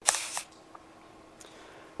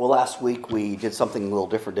Well, last week we did something a little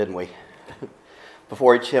different, didn't we?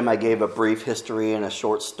 Before each hymn, I gave a brief history and a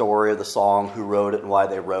short story of the song, who wrote it and why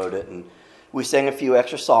they wrote it. And we sang a few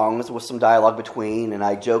extra songs with some dialogue between, and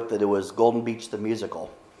I joked that it was Golden Beach the Musical.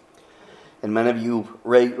 And many of you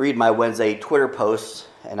read my Wednesday Twitter posts,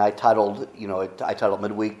 and I titled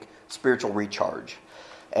Midweek Spiritual Recharge.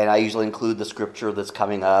 And I usually include the scripture that's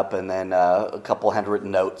coming up and then a couple handwritten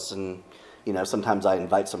notes, and sometimes I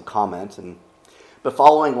invite some comment. But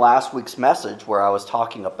following last week's message where I was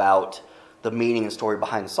talking about the meaning and story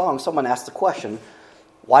behind the song, someone asked the question,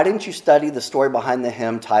 why didn't you study the story behind the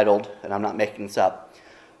hymn titled, and I'm not making this up,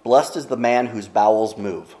 "Blessed is the man whose bowels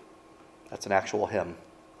move"? That's an actual hymn.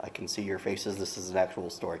 I can see your faces. This is an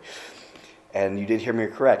actual story. And you did hear me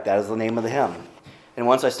correct. That is the name of the hymn. And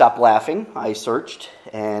once I stopped laughing, I searched,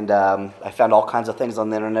 and I found all kinds of things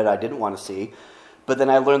on the internet I didn't want to see. But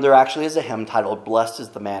then I learned there actually is a hymn titled, "Blessed is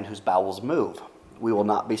the man whose bowels move." We will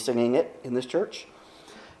not be singing it in this church.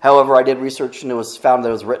 However, I did research, and it was found that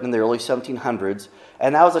it was written in the early 1700s,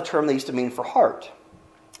 and that was a term they used to mean for heart,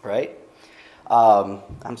 right?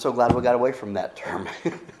 I'm so glad we got away from that term.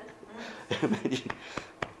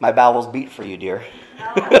 My bowels beat for you, dear.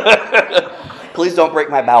 Please don't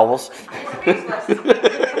break my bowels.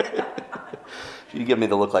 You give me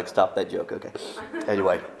the look like, stop that joke, okay.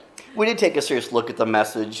 Anyway, we did take a serious look at the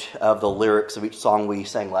message of the lyrics of each song we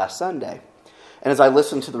sang last Sunday. And as I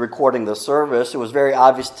listened to the recording of the service, it was very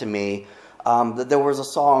obvious to me that there was a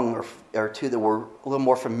song or two that were a little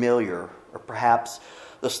more familiar, or perhaps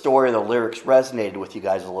the story of the lyrics resonated with you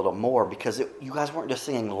guys a little more, because you guys weren't just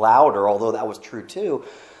singing louder, although that was true too,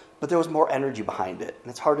 but there was more energy behind it. And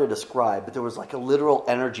it's hard to describe, but there was like a literal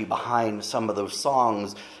energy behind some of those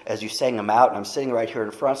songs as you sang them out. And I'm sitting right here in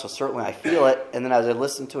front, so certainly I feel it. And then as I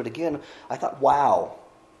listened to it again, I thought, wow,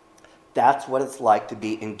 that's what it's like to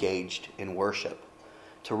be engaged in worship.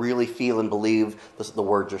 To really feel and believe the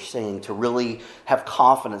words you're singing, to really have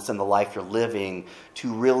confidence in the life you're living,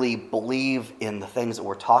 to really believe in the things that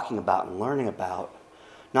we're talking about and learning about.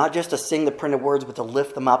 Not just to sing the printed words, but to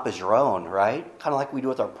lift them up as your own, right? Kind of like we do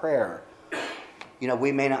with our prayer.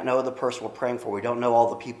 We may not know the person we're praying for. We don't know all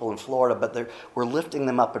the people in Florida, but we're lifting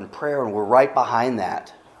them up in prayer, and we're right behind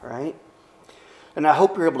that, right? And I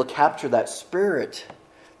hope you're able to capture that spirit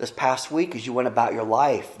this past week as you went about your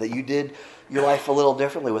life, that you did your life a little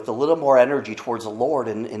differently with a little more energy towards the Lord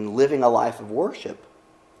and living a life of worship.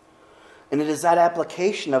 And it is that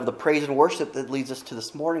application of the praise and worship that leads us to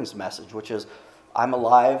this morning's message, which is, I'm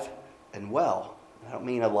alive and well. I don't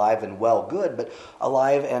mean alive and well good, but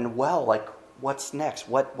alive and well, like what's next?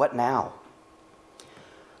 What now?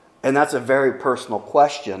 And that's a very personal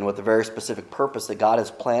question with a very specific purpose that God has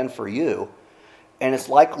planned for you. And it's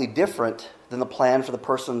likely different than the plan for the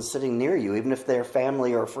person sitting near you, even if they're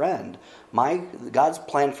family or a friend. God's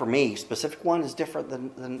plan for me, specific one, is different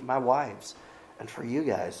than my wife's and for you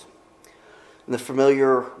guys. And the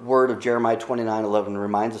familiar word of Jeremiah 29:11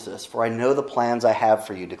 reminds us this. "For I know the plans I have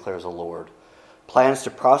for you, declares the Lord. Plans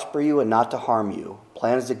to prosper you and not to harm you.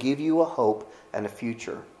 Plans to give you a hope and a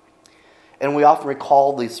future." And we often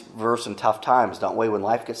recall this verse in tough times, don't we? When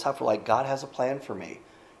life gets tough, we're like, God has a plan for me.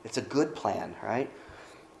 It's a good plan, right?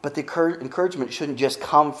 But the encouragement shouldn't just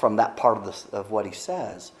come from that part of what he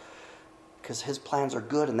says, because his plans are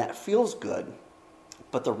good and that feels good.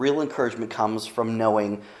 But the real encouragement comes from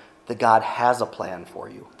knowing that God has a plan for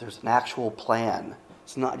you. There's an actual plan.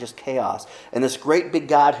 It's not just chaos. And this great big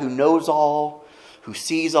God who knows all, who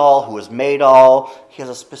sees all, who has made all, he has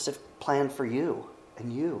a specific plan for you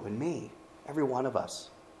and me, every one of us.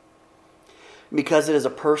 Because it is a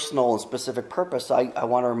personal and specific purpose, I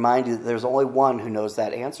want to remind you that there's only one who knows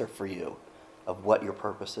that answer for you of what your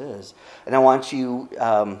purpose is. And I want you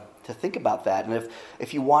to think about that. And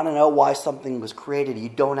if you want to know why something was created, you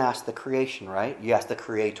don't ask the creation, right? You ask the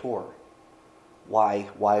creator. Why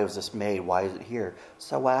was this made? Why is it here?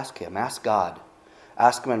 So ask him. Ask God.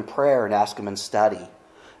 Ask him in prayer and ask him in study.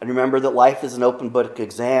 And remember that life is an open book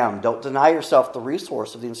exam. Don't deny yourself the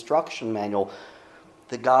resource of the instruction manual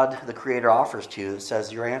that God, the Creator, offers to you that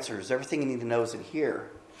says your answers, everything you need to know is in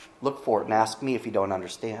here. Look for it and ask me if you don't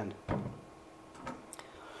understand.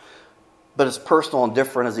 But as personal and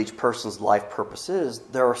different as each person's life purpose is,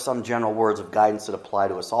 there are some general words of guidance that apply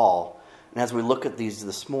to us all. And as we look at these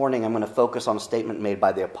this morning, I'm going to focus on a statement made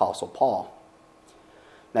by the Apostle Paul.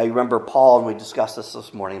 Now you remember Paul, and we discussed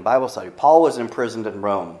this morning in Bible study. Paul was imprisoned in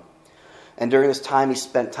Rome. And during this time, he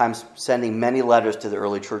spent time sending many letters to the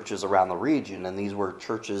early churches around the region. And these were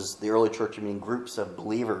churches, the early church, groups of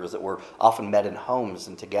believers that were often met in homes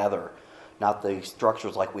and together. Not the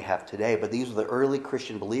structures like we have today, but these were the early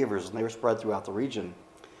Christian believers, and they were spread throughout the region.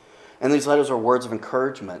 And these letters are words of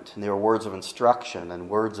encouragement, and they were words of instruction and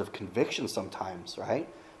words of conviction sometimes, right?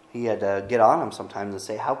 He had to get on them sometimes and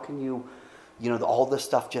say, how can you all this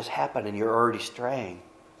stuff just happened and you're already straying.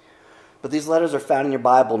 But these letters are found in your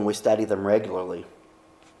Bible and we study them regularly.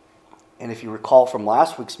 And if you recall from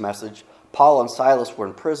last week's message, Paul and Silas were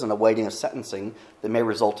in prison awaiting a sentencing that may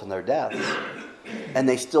result in their deaths. And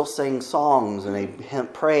they still sang songs and they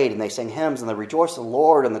prayed and they sang hymns and they rejoiced in the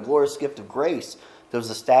Lord and the glorious gift of grace that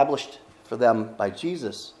was established for them by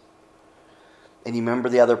Jesus. And you remember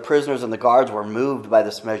the other prisoners and the guards were moved by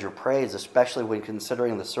this measure of praise, especially when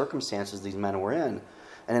considering the circumstances these men were in.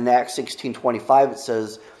 And in Acts 16:25 it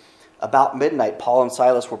says, about midnight Paul and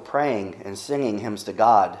Silas were praying and singing hymns to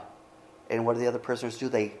God. And what did the other prisoners do?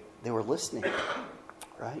 They were listening,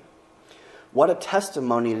 right? What a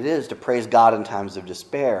testimony it is to praise God in times of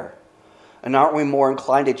despair. And aren't we more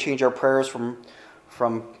inclined to change our prayers from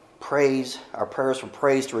praise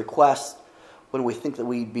to request when we think that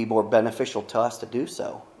we'd be more beneficial to us to do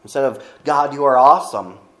so? Instead of, God, you are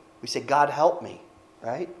awesome, we say, God, help me,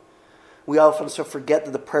 right? We often so forget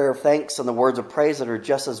that the prayer of thanks and the words of praise that are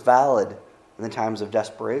just as valid in the times of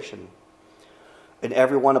desperation. In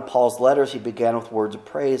every one of Paul's letters, he began with words of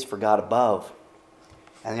praise for God above.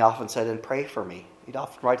 And he often said, and pray for me. He'd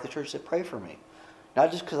often write to the church and say, pray for me.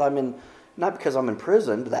 Not because I'm in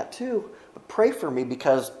prison, but that too, but pray for me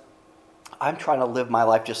because I'm trying to live my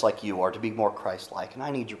life just like you are, to be more Christ-like, and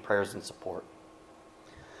I need your prayers and support.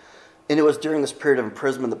 And it was during this period of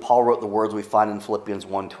imprisonment that Paul wrote the words we find in Philippians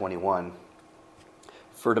 1:21.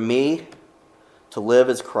 For to me, to live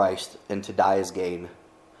is Christ, and to die is gain.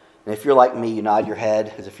 And if you're like me, you nod your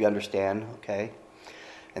head as if you understand, okay?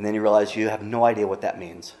 And then you realize you have no idea what that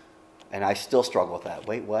means. And I still struggle with that.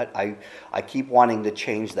 Wait, what? I keep wanting to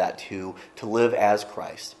change that to live as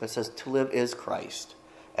Christ. But it says to live is Christ,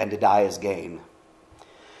 and to die is gain.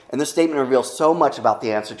 And this statement reveals so much about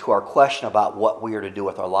the answer to our question about what we are to do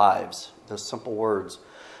with our lives. Those simple words.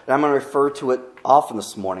 And I'm going to refer to it often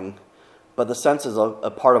this morning, but the sense is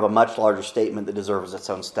a part of a much larger statement that deserves its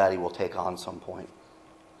own study we'll take on some point.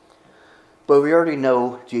 But we already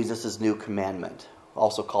know Jesus' new commandment,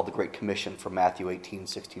 also called the Great Commission from Matthew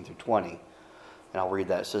 18:16-20. And I'll read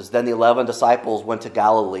that. It says, Then the 11 disciples went to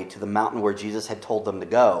Galilee, to the mountain where Jesus had told them to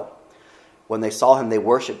go. When they saw him, they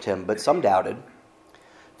worshipped him, but some doubted.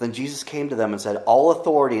 Then Jesus came to them and said, All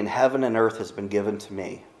authority in heaven and earth has been given to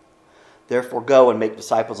me. Therefore go and make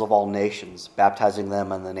disciples of all nations, baptizing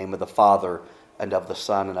them in the name of the Father, and of the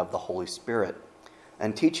Son, and of the Holy Spirit,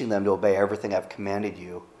 and teaching them to obey everything I've commanded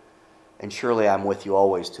you. And surely I'm with you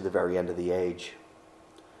always to the very end of the age.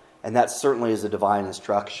 And that certainly is a divine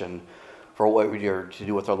instruction for what we are to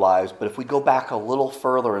do with our lives. But if we go back a little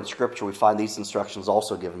further in Scripture, we find these instructions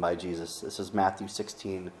also given by Jesus. This is Matthew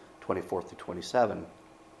 16:24-27.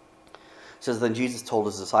 It says, Then Jesus told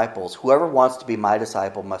his disciples, Whoever wants to be my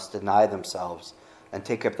disciple must deny themselves and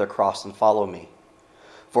take up their cross and follow me.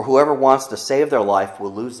 For whoever wants to save their life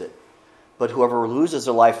will lose it. But whoever loses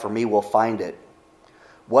their life for me will find it.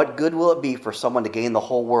 What good will it be for someone to gain the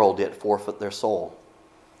whole world yet forfeit their soul?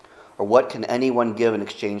 Or what can anyone give in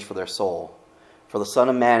exchange for their soul? For the Son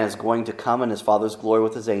of Man is going to come in his Father's glory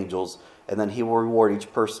with his angels, and then he will reward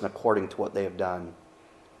each person according to what they have done.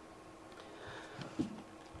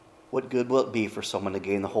 What good will it be for someone to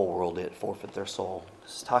gain the whole world yet forfeit their soul?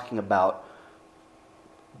 This is talking about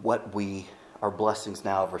our blessings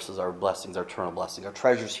now versus our blessings, our eternal blessing. Our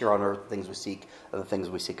treasures here on earth, things we seek, and the things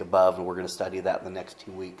we seek above. And we're going to study that in the next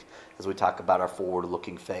 2 weeks as we talk about our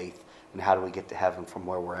forward-looking faith and how do we get to heaven from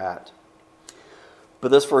where we're at.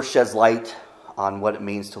 But this verse sheds light on what it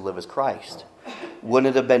means to live as Christ.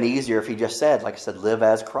 Wouldn't it have been easier if he just said, like I said, live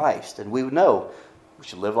as Christ? And we would know we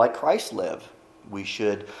should live like Christ lived. We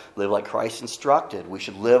should live like Christ instructed. We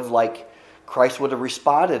should live like Christ would have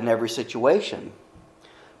responded in every situation.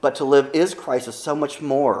 But to live is Christ is so much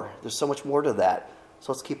more. There's so much more to that.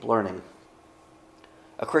 So let's keep learning.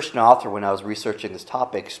 A Christian author, when I was researching this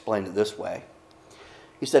topic, explained it this way.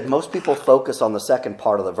 He said, most people focus on the second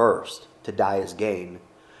part of the verse, to die is gain,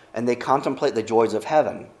 and they contemplate the joys of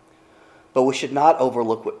heaven. But we should not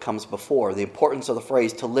overlook what comes before. The importance of the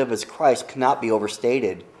phrase, to live as Christ, cannot be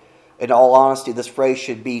overstated. In all honesty, this phrase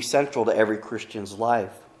should be central to every Christian's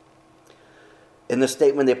life. In this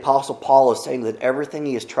statement, the Apostle Paul is saying that everything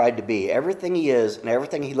he has tried to be, everything he is, and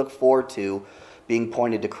everything he looked forward to being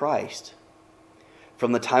pointed to Christ.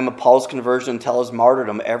 From the time of Paul's conversion until his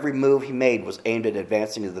martyrdom, every move he made was aimed at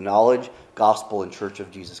advancing the knowledge, gospel, and church of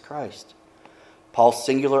Jesus Christ. Paul's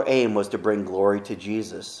singular aim was to bring glory to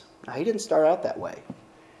Jesus. Now, he didn't start out that way.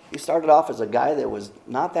 He started off as a guy that was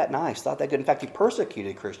not that nice, not that good. In fact, he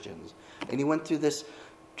persecuted Christians. And he went through this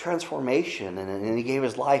transformation, and he gave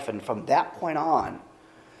his life. And from that point on,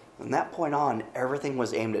 everything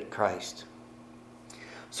was aimed at Christ.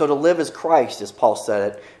 So to live as Christ, as Paul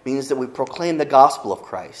said it, means that we proclaim the gospel of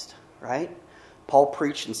Christ, right? Paul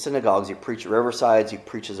preached in synagogues. He preached at riversides. He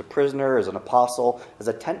preached as a prisoner, as an apostle, as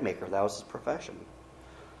a tent maker. That was his profession.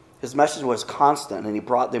 His message was constant, and he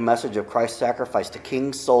brought the message of Christ's sacrifice to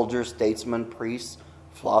kings, soldiers, statesmen, priests,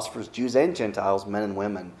 philosophers, Jews and Gentiles, men and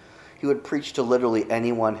women. He would preach to literally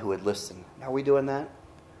anyone who would listen. Are we doing that?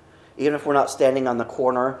 Even if we're not standing on the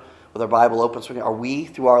corner with our Bible open, are we,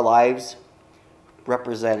 through our lives,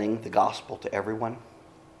 representing the gospel to everyone?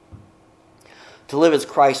 To live as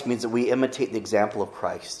Christ means that we imitate the example of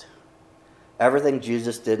Christ. Everything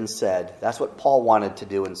Jesus did and said, that's what Paul wanted to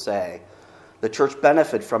do and say. The church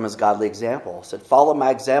benefited from his godly example. He said, follow my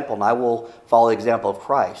example and I will follow the example of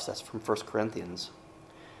Christ. That's from 1 Corinthians.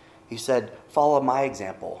 He said, follow my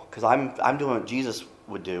example because I'm doing what Jesus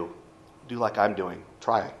would do. Do like I'm doing.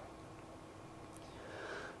 Try it.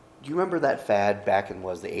 Do you remember that fad back in the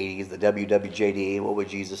 80s, the WWJD? What would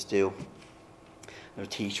Jesus do? There were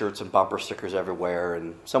t-shirts and bumper stickers everywhere,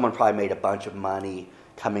 and someone probably made a bunch of money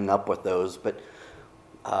coming up with those. But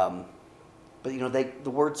the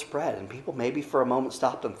word spread, and people maybe for a moment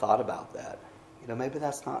stopped and thought about that. Maybe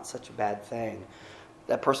that's not such a bad thing.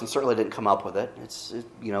 That person certainly didn't come up with it.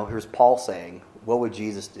 Here's Paul saying, what would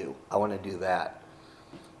Jesus do? I want to do that.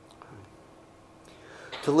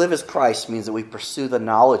 To live as Christ means that we pursue the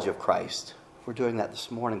knowledge of Christ. We're doing that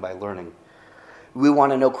this morning by learning. We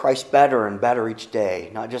want to know Christ better and better each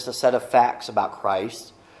day. Not just a set of facts about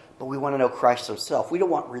Christ, but we want to know Christ himself. We don't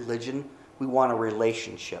want religion. We want a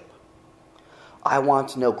relationship. I want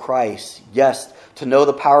to know Christ. Yes, to know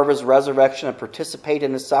the power of his resurrection and participate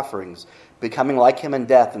in his sufferings, becoming like him in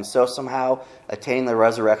death, and so somehow attaining the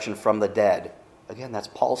resurrection from the dead. Again, that's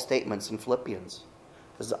Paul's statements in Philippians.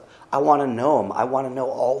 Because I want to know him. I want to know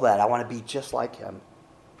all that. I want to be just like him.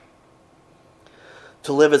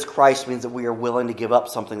 To live as Christ means that we are willing to give up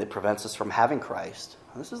something that prevents us from having Christ.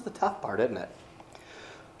 This is the tough part, isn't it?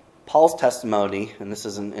 Paul's testimony, and this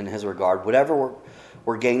is in his regard, whatever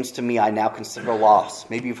were gains to me, I now consider loss.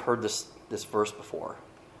 Maybe you've heard this verse before.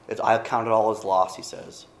 I count it all as loss, he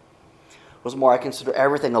says. What's more, I consider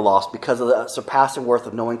everything a loss because of the surpassing worth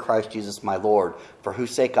of knowing Christ Jesus my Lord, for whose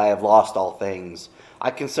sake I have lost all things. I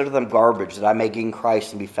consider them garbage, that I may gain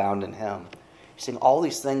Christ and be found in him. He's saying all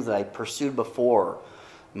these things that I pursued before,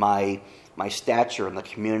 my stature in the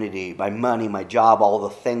community, my money, my job, all the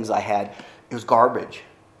things I had, it was garbage.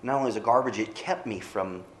 Not only is it garbage, it kept me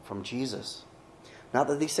from Jesus. Not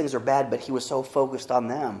that these things are bad, but he was so focused on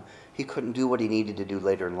them, he couldn't do what he needed to do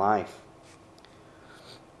later in life.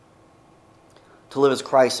 To live as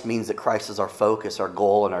Christ means that Christ is our focus, our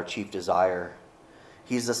goal, and our chief desire.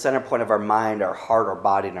 He's the center point of our mind, our heart, our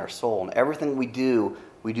body, and our soul. And everything we do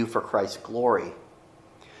for Christ's glory.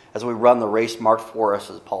 As we run the race marked for us,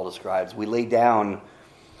 as Paul describes, we lay down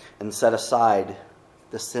and set aside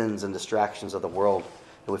the sins and distractions of the world,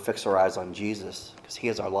 and we fix our eyes on Jesus, because he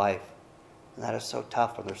is our life. And that is so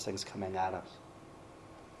tough when there's things coming at us.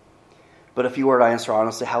 But if you were to answer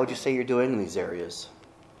honestly, how would you say you're doing in these areas?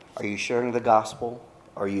 Are you sharing the gospel?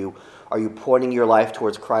 Are you pointing your life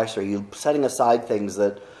towards Christ? Are you setting aside things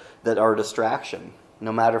that are a distraction,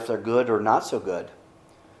 no matter if they're good or not so good?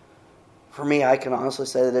 For me, I can honestly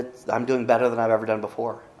say that I'm doing better than I've ever done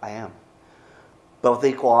before. I am. But with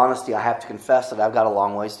equal honesty, I have to confess that I've got a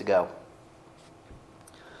long ways to go.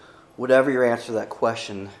 Whatever your answer to that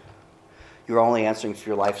question, you're only answering for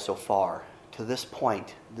your life so far. To this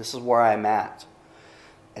point, this is where I'm at.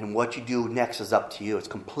 And what you do next is up to you. It's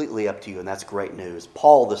completely up to you, and that's great news.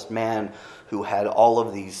 Paul, this man who had all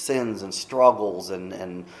of these sins and struggles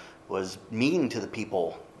and was mean to the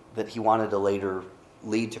people that he wanted to later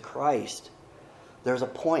lead to Christ, there's a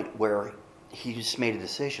point where he just made a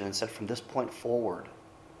decision and said, from this point forward,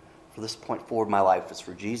 my life is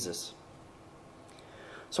for Jesus.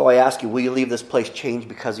 So I ask you, will you leave this place changed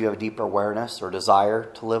because you have a deeper awareness or desire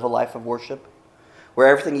to live a life of worship, where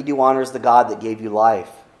everything you do honors the God that gave you life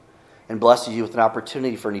and blesses you with an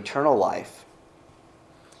opportunity for an eternal life?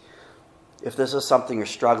 If this is something you're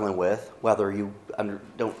struggling with, whether you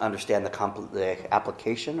don't understand the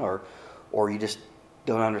application or you just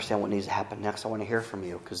don't understand what needs to happen next, I want to hear from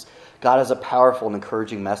you, because God has a powerful and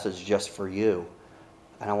encouraging message just for you,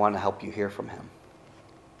 and I want to help you hear from him.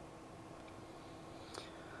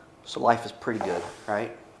 So life is pretty good,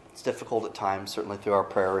 right? It's difficult at times. Certainly through our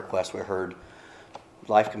prayer requests we heard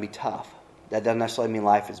life can be tough. That doesn't necessarily mean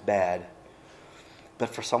life is bad. But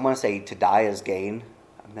for someone to say to die is gain,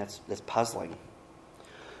 I mean, that's puzzling.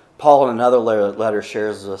 Paul in another letter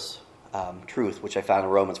shares us truth, which I found in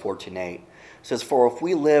Romans 14:8. It says, "For if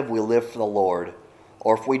we live for the Lord,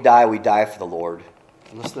 or if we die for the Lord."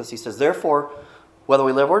 And listen to this. He says, "Therefore, whether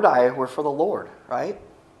we live or die, we're for the Lord," right?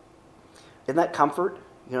 Isn't that comfort?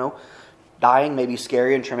 Dying may be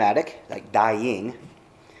scary and traumatic, like dying.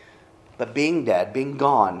 But being dead, being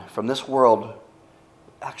gone from this world,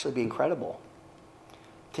 actually be incredible.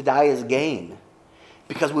 To die is gain,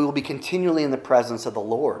 because we will be continually in the presence of the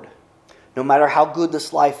Lord. No matter how good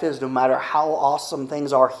this life is, no matter how awesome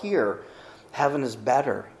things are here, heaven is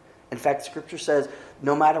better. In fact, Scripture says,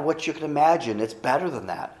 no matter what you can imagine, it's better than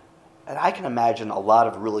that. And I can imagine a lot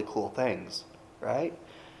of really cool things, right?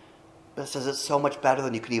 But it says it's so much better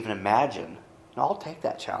than you could even imagine. And I'll take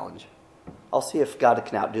that challenge. I'll see if God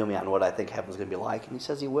can outdo me on what I think heaven's going to be like. And He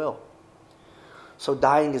says He will. So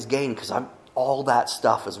dying is gain, because all that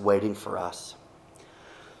stuff is waiting for us.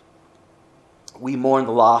 We mourn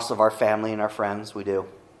the loss of our family and our friends, we do.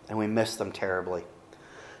 And we miss them terribly.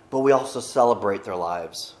 But we also celebrate their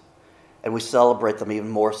lives. And we celebrate them even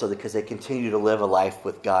more so because they continue to live a life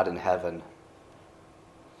with God in heaven.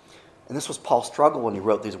 And this was Paul's struggle when he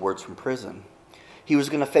wrote these words from prison. He was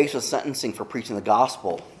going to face a sentencing for preaching the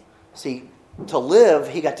gospel. See, to live,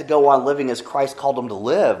 he got to go on living as Christ called him to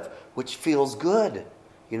live, which feels good,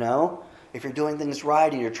 If you're doing things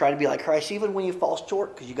right and you're trying to be like Christ, even when you fall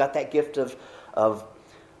short, because you got that gift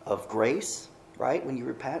of grace, right? When you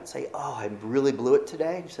repent, say, "Oh, I really blew it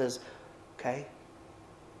today." He says, "Okay,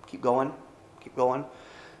 keep going.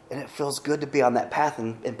 And it feels good to be on that path.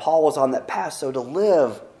 And Paul was on that path. So to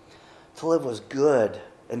live was good.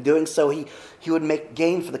 And doing so, he would make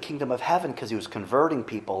gain for the kingdom of heaven because he was converting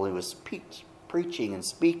people. He was preaching and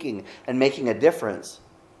speaking and making a difference.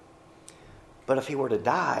 But if he were to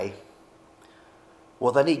die,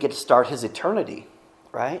 well, then he'd get to start his eternity,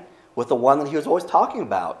 right? With the one that he was always talking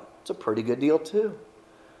about. It's a pretty good deal, too.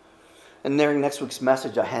 And during next week's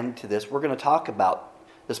message, I hand to this, we're going to talk about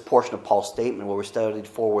this portion of Paul's statement where we studied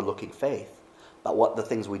forward-looking faith, about what the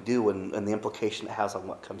things we do and the implication it has on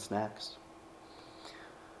what comes next.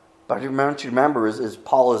 But I want you to remember, as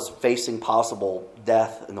Paul is facing possible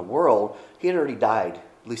death in the world, he had already died,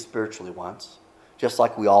 at least spiritually once, just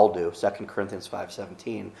like we all do. 2 Corinthians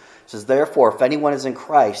 5:17 says, "Therefore, if anyone is in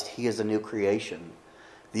Christ, he is a new creation.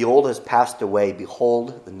 The old has passed away.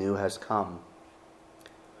 Behold, the new has come."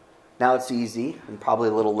 Now it's easy and probably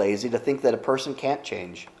a little lazy to think that a person can't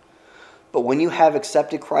change. But when you have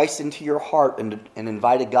accepted Christ into your heart and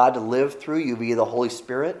invited God to live through you via the Holy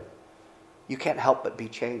Spirit, you can't help but be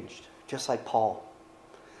changed, just like Paul.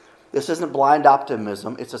 This isn't blind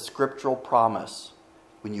optimism, it's a scriptural promise.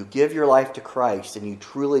 When you give your life to Christ and you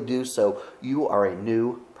truly do so, you are a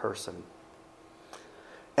new person.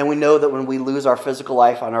 And we know that when we lose our physical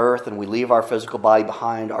life on earth and we leave our physical body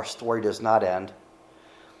behind, our story does not end.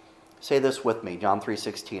 Say this with me, John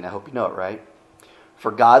 3:16. I hope you know it, right?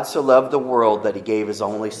 "For God so loved the world that He gave His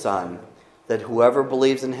only Son, that whoever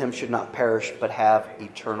believes in Him should not perish but have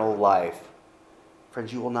eternal life."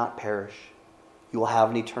 Friends, you will not perish. You will have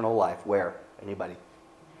an eternal life. Where? Anybody?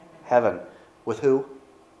 Heaven. With who?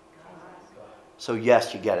 So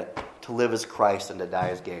yes, you get it. To live as Christ and to die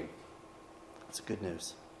as gain. That's good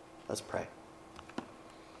news. Let's pray.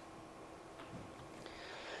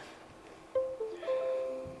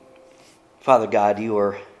 Father God, you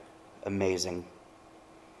are amazing.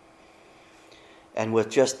 And with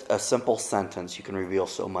just a simple sentence, you can reveal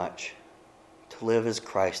so much. To live as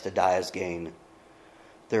Christ, to die as gain.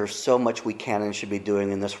 There's so much we can and should be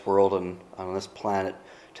doing in this world and on this planet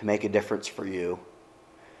to make a difference for you.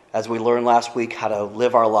 As we learned last week how to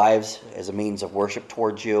live our lives as a means of worship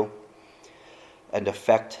towards you and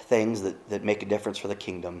affect things that make a difference for the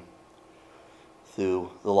kingdom.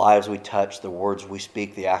 Through the lives we touch, the words we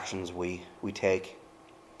speak, the actions we take.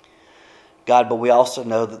 God, but we also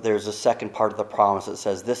know that there's a second part of the promise that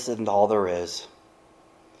says this isn't all there is.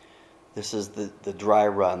 This is the dry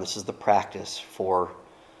run. This is the practice for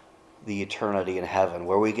the eternity in heaven,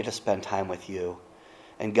 where we get to spend time with you.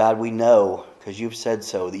 And God, we know, because you've said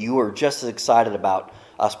so, that you are just as excited about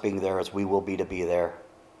us being there as we will be to be there.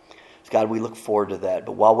 So God, we look forward to that.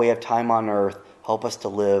 But while we have time on earth, help us to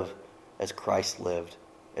live as Christ lived,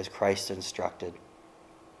 as Christ instructed.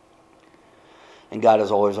 And God,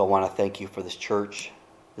 as always, I want to thank you for this church,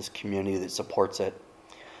 this community that supports it.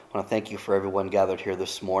 I want to thank you for everyone gathered here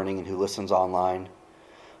this morning and who listens online.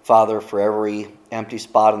 Father, for every empty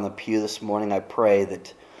spot in the pew this morning, I pray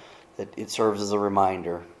that it serves as a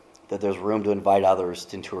reminder that there's room to invite others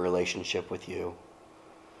into a relationship with you.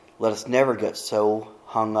 Let us never get so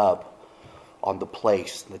hung up on the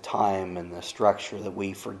place, the time, and the structure that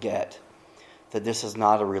we forget that this is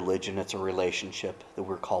not a religion, it's a relationship that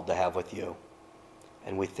we're called to have with you.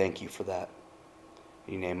 And we thank you for that.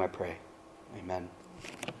 In your name I pray. Amen.